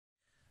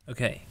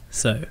Okay,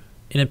 so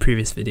in a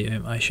previous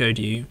video I showed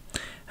you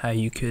how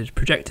you could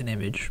project an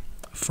image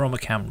from a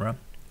camera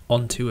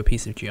onto a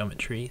piece of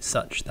geometry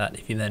such that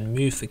if you then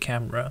move the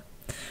camera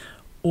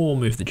or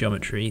move the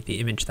geometry, the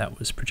image that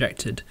was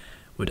projected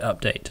would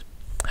update.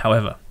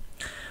 However,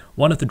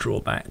 one of the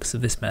drawbacks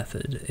of this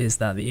method is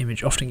that the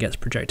image often gets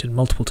projected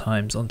multiple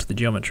times onto the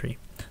geometry.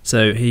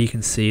 So here you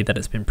can see that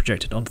it's been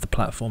projected onto the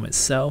platform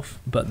itself,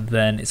 but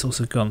then it's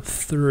also gone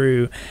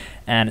through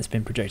and it's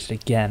been projected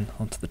again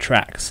onto the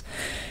tracks.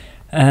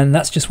 And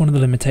that's just one of the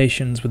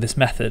limitations with this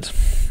method.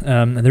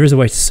 And there is a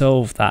way to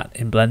solve that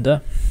in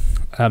Blender,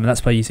 and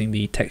that's by using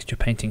the texture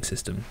painting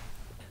system.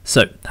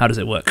 So how does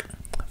it work?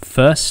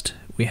 First,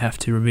 we have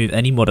to remove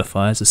any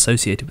modifiers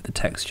associated with the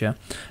texture.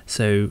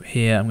 So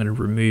here I'm going to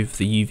remove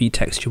the UV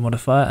texture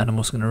modifier, and I'm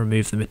also going to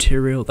remove the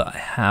material that I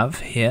have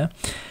here,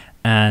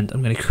 and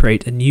I'm going to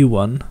create a new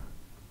one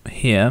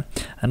here.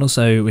 And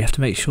also we have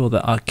to make sure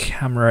that our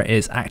camera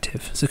is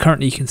active. So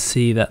currently you can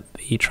see that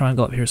the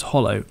triangle up here is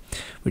hollow,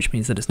 which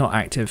means that it's not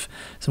active.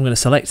 So I'm going to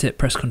select it,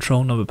 press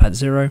Ctrl number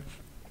 0,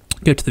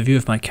 go to the view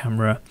of my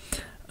camera,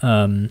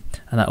 and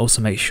that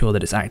also makes sure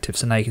that it's active.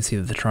 So now you can see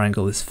that the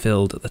triangle is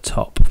filled at the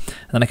top.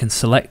 And then I can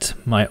select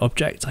my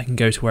object. I can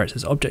go to where it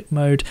says object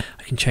mode.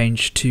 I can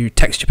change to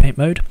texture paint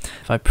mode.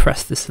 If I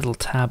press this little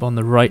tab on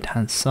the right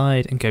hand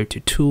side and go to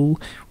tool,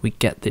 we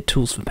get the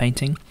tools for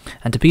painting.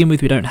 And to begin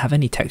with, we don't have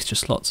any texture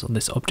slots on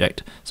this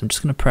object, so I'm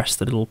just going to press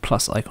the little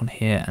plus icon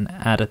here and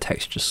add a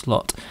texture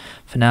slot.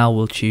 For now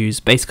we'll choose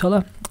base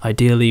color.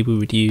 Ideally we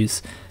would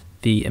use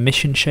the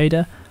emission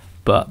shader,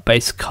 but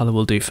base color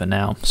will do for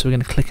now. So we're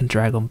going to click and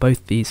drag on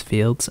both these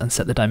fields and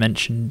set the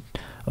dimension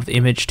of the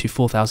image to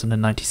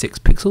 4096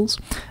 pixels,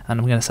 and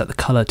I'm going to set the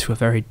color to a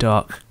very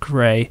dark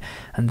grey,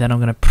 and then I'm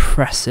going to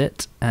press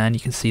it, and you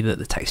can see that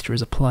the texture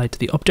is applied to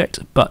the object,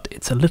 but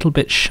it's a little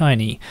bit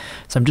shiny.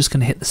 So I'm just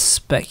going to hit the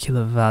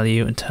specular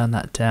value and turn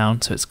that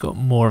down so it's got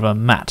more of a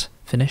matte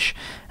finish,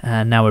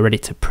 and now we're ready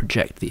to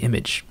project the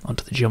image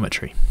onto the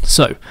geometry.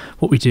 So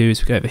what we do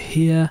is we go over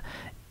here,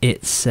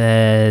 it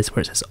says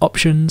where it says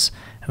options,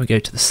 and we go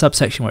to the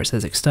subsection where it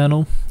says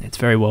external. It's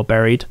very well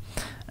buried,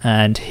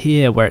 and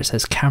here where it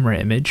says camera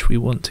image, we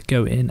want to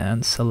go in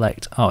and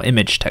select our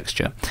image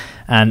texture.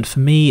 And for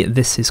me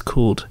this is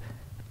called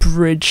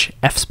Bridge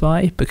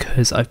FSpy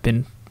because I've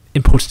been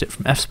imported it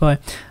from FSpy.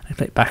 I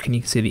click back and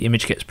you can see the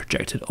image gets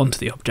projected onto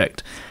the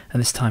object,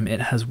 and this time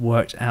it has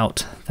worked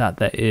out that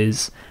there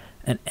is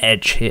an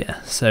edge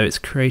here, so it's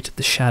created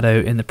the shadow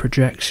in the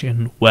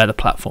projection where the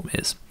platform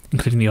is,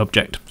 including the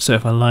object. So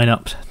if I line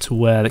up to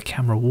where the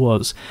camera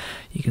was,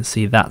 you can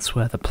see that's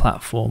where the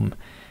platform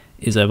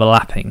is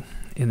overlapping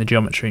in the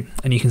geometry.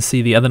 And you can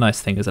see the other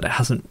nice thing is that it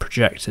hasn't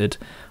projected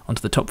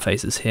onto the top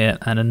faces here.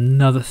 And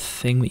another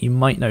thing that you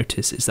might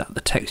notice is that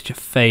the texture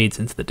fades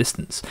into the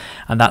distance,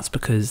 and that's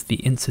because the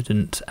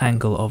incident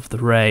angle of the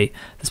ray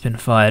that's been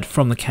fired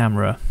from the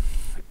camera,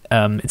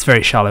 it's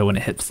very shallow when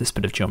it hits this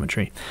bit of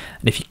geometry.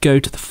 And if you go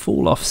to the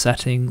fall off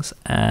settings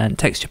and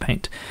texture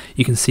paint,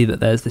 you can see that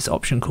there's this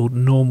option called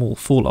normal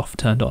fall off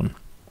turned on.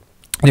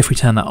 And if we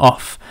turn that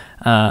off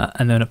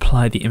and then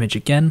apply the image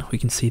again, we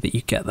can see that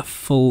you get the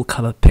full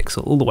color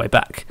pixel all the way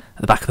back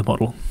at the back of the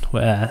model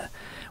where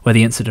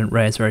the incident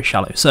ray is very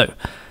shallow. So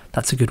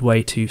that's a good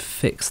way to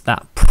fix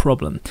that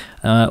problem.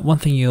 One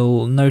thing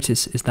you'll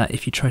notice is that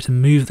if you try to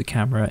move the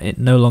camera, it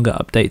no longer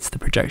updates the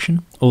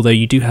projection, although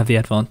you do have the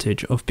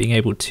advantage of being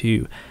able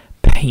to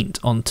paint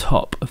on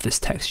top of this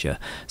texture.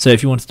 So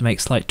if you wanted to make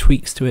slight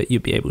tweaks to it,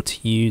 you'd be able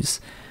to use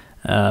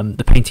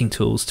the painting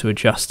tools to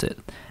adjust it.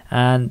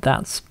 And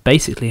that's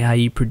basically how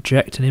you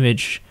project an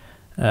image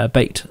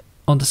baked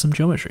onto some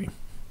geometry.